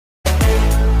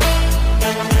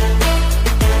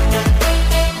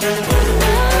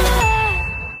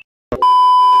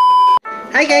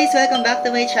Hi guys! Welcome back to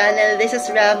my channel. This is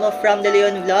Ramo from The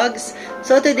Leon Vlogs.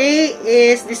 So today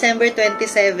is December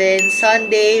 27,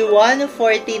 Sunday,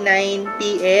 1:49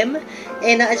 PM.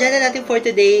 And ang agenda natin for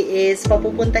today is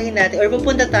pupunta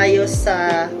tayo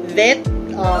sa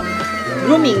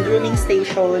grooming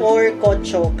station or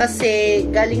Kocho. Kasi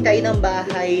galing tayo ng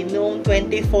bahay noong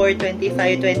 24, 25,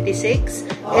 26.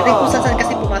 E then kung saan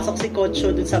kasi pumasok si Kocho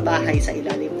dun sa bahay, sa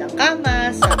ilalim ng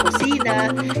kama, sa kusina.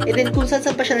 E then kung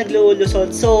saan pa siya naglulusot.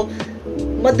 So,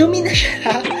 madumi na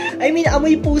siya. I mean,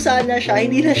 amoy pusa na siya.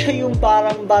 Hindi na siya yung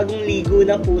parang bagong ligo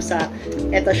na pusa.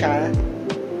 Eto siya.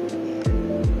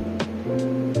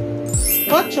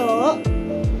 Kocho!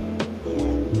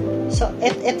 So,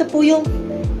 eto po yung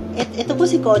ito po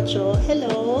si Kocho.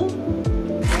 Hello.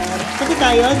 Punta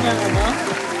tayo ng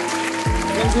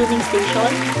ng grooming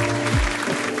station.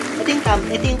 Ito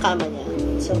yung kama niya.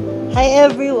 So, hi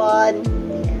everyone.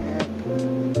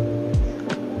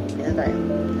 Yan tayo.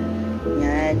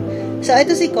 Yan. So,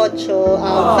 ito si Kocho.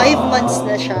 5 months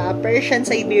na siya. Persian,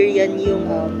 Siberian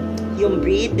yung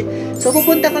breed. So,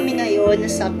 pupunta kami ngayon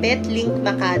sa Petlink,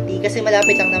 Makati. Kasi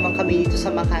malapit lang naman kami dito sa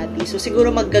Makati. So,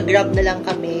 siguro magga-grab na lang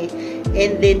kami.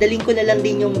 And then, daling ko na lang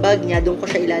din yung bag niya. Doon ko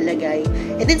siya ilalagay.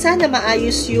 And then, sana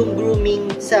maayos yung grooming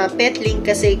sa Petlink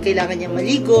kasi kailangan niya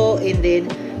maligo. And then,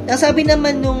 ang sabi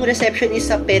naman nung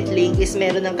receptionist sa Petlink is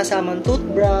meron ng kasamang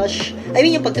toothbrush. I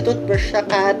mean, yung pagtutoothbrush sa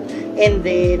cat. And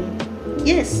then,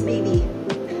 yes, maybe.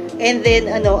 And then,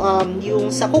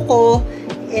 yung sa kuko.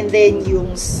 And then,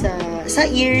 yung sa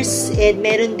ears. And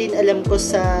meron din, alam ko,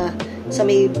 sa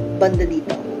may banda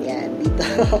dito. Yan, dito.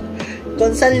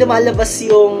 Kung saan lumalabas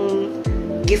yung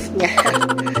gift niya.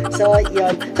 So,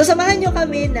 yun. So, samahan nyo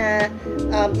kami na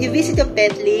i-visit yung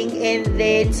Petlink. And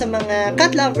then, sa mga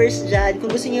cat lovers dyan, kung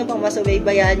gusto nyo pang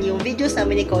masubaybayan yung videos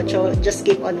namin ni Kocho, just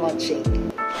keep on watching.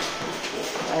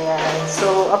 Ayan.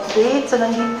 So, update. So,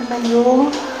 nandito na yung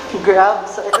Grab.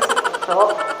 So, ito si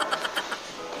Kocho.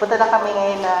 Punta na kami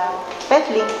ngayon na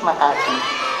Petlink, Makati.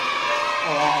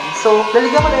 Ayan. So,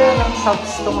 lalagyan ko na yun ng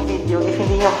subs itong video if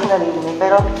hindi nyo ako narinig.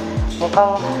 Pero,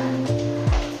 mukhang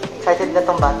excited na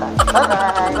tong bata.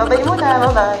 Bye-bye! Bye-bye muna!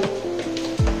 Bye-bye!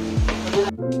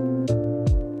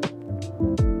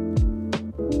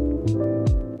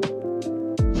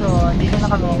 So, dito na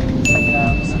kami sa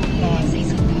Grab.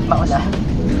 Maulan.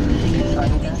 So,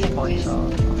 dito na si Kocho.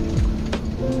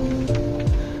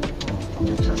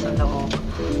 So, sa loob.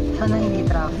 Sana hindi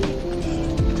traffic.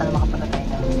 Sana makapunta tayo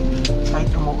ng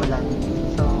kahit umuulan.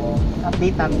 So,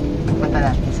 update namin. Pagpunta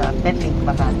natin sa Petlink,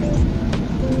 Makati.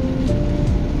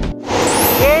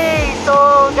 Yay! So,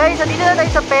 guys, nandito na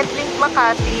tayo sa Petlink,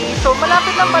 Makati. So,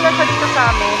 malapit lang pala siya dito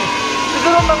sa amin.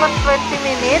 Siguro mga 20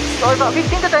 minutes or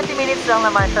 15 to 20 minutes lang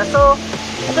naman siya. So,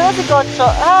 ito na si Kocho.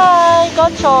 Hi!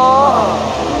 Kocho!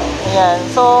 Ayan.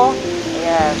 So,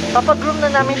 ayan. Papagroom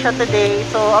na namin siya today.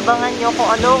 So, abangan nyo kung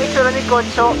ano ang itsura ni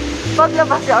Kocho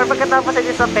paglabas niya or pagkatapos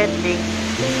niya sa Petlink.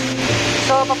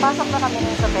 So, papasok na kami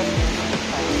sa Petlink.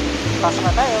 Pasok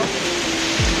na tayo.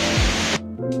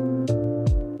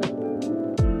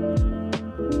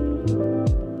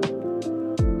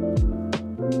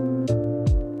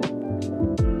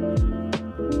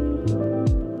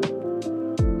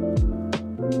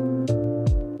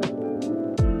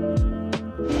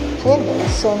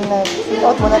 So, nag-fill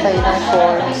out muna tayo ng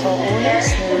form. So, owner's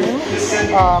name,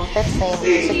 pet's name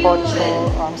is si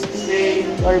Kocho, speed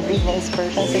or breed na is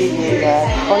Persian, Siberian,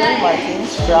 color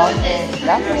markings, brown and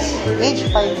black, age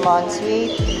 5 months,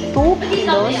 weight 2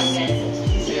 kilos,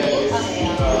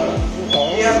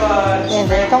 and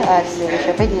then itong address,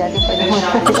 syempre di natin pwede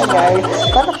muna ilagay.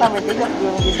 Contact number, date of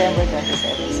grooming, December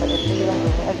 27. So, ito yung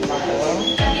grooming agreement.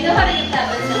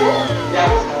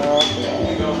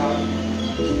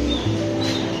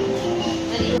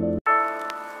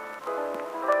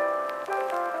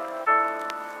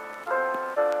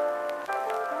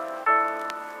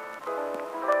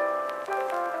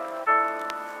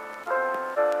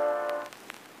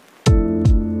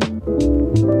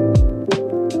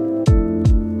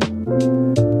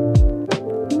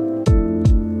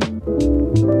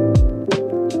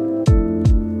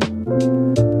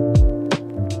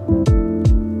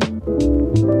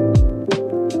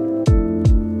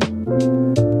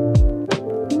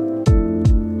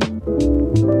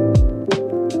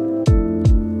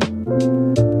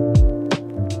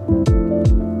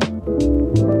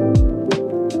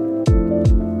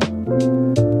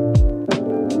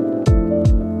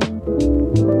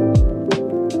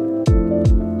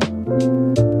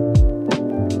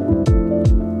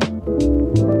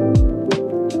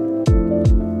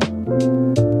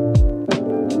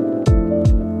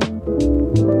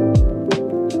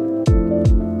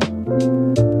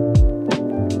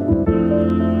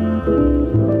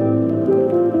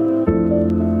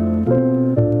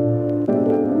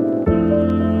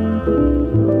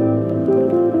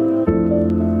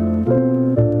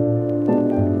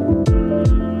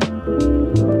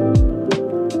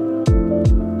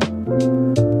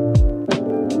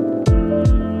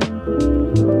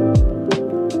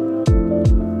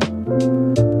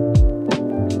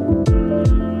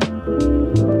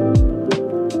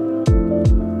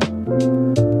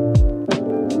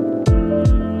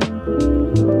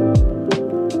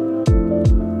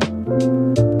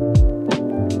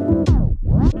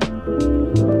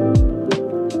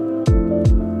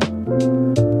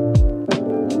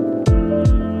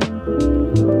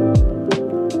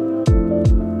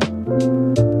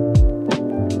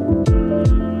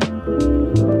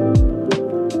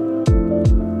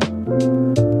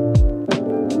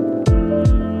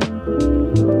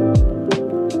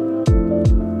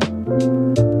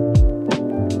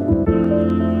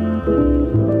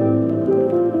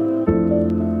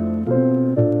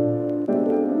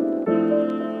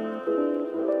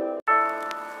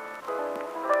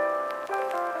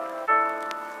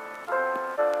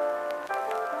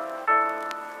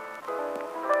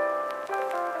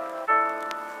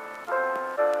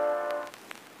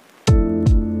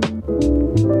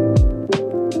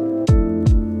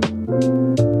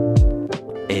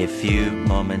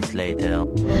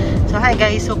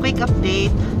 Hi guys, so quick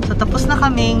update. So tapos na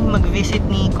kaming mag-visit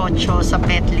ni Kocho sa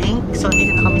Petlink. So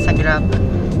dito na kami sa Grab.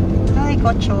 Hi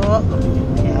Kocho.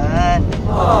 Ayan.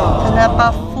 So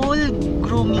napa-full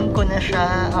grooming ko na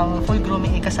siya. Ang full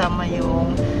grooming ay kasama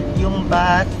yung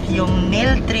bath, yung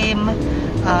nail trim,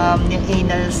 yung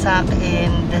anal sac,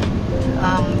 and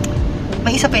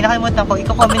may isa pa yung nakalimutan ko.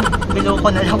 I-comment below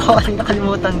ko na lang kung ano yung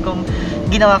nakalimutan kong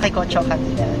ginawa kay Kocho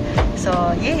kanina. So,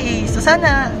 yay! So,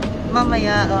 sana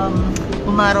mamaya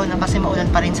umaraw na kasi maulan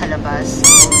pa rin sa labas.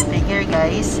 So, take care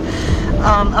guys.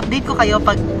 Update ko kayo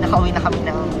pag nakauwi na kami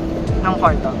ng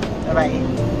kwarto. Bye-bye!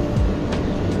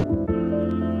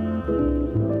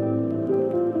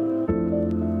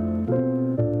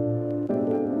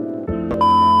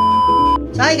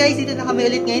 So, hi guys! Dito na kami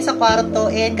ulit ngayon sa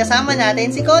kwarto and kasama natin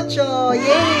si Kocho!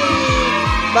 Yay!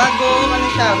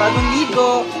 Bagong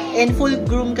ligo and full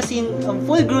groom kasi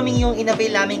full grooming yung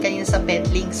inavail namin kanina sa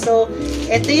Petlink. So,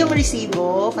 ito yung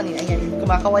resibo. Kanina, ayan,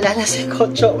 kumakawala na si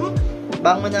Kocho.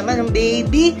 Bango naman ang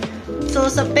baby.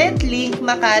 So, sa Petlink,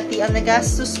 Makati, ang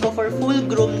nagastos ko for full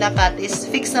groom na cut is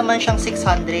fixed naman siyang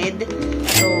 600.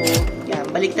 So,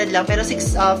 yan, baliktad lang. Pero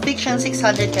fixed siyang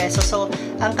 600 pesos. So,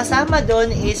 ang kasama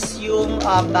doon is yung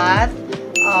bath,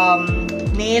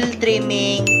 nail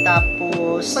trimming,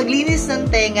 tapos paglinis ng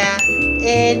tenga,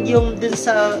 and yung dun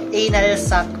sa anal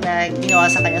sac na ginawa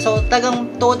sa kanya. So,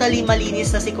 tagang totally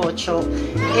malinis na si Kocho.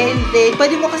 And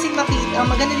pwede mo kasi makita,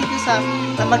 ang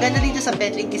maganda dito sa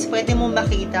Petlink is pwede mo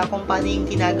makita kung paano yung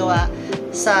ginagawa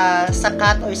sa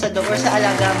cat or sa dog or sa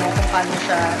alaga mo, kung paano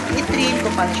siya i-trim,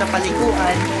 kung paano siya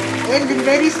paliguan. And then,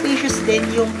 very spacious din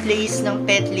yung place ng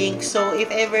Petlink. So,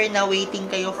 if ever na waiting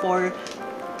kayo for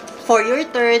your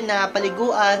turn na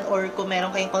paliguan or kung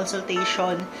meron kayong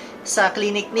consultation sa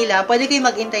clinic nila, pwede kayo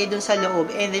mag-intay dun sa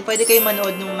loob and then pwede kayo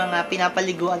manood ng mga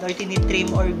pinapaliguan or tinitrim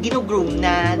or ginugroom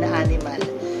na animal.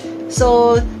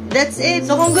 So, that's it.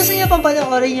 So, kung gusto niyo pang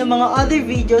panoorin yung mga other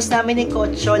videos namin ni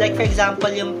Kocho, like for example,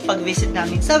 yung pag-visit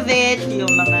namin sa vet, yung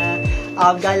mga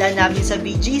gala namin sa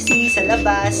BGC, sa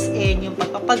labas, and yung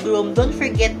pagpapagroom, don't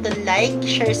forget to like,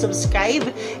 share, subscribe,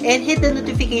 and hit the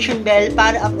notification bell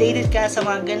para updated ka sa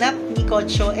mga ganap ni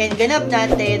Kocho and ganap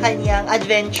natin kanyang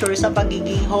adventure sa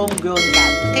pagiging homegrown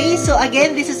cat. Okay, so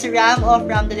again, this is Ram of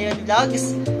Ram the Leon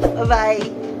Vlogs.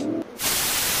 Bye-bye!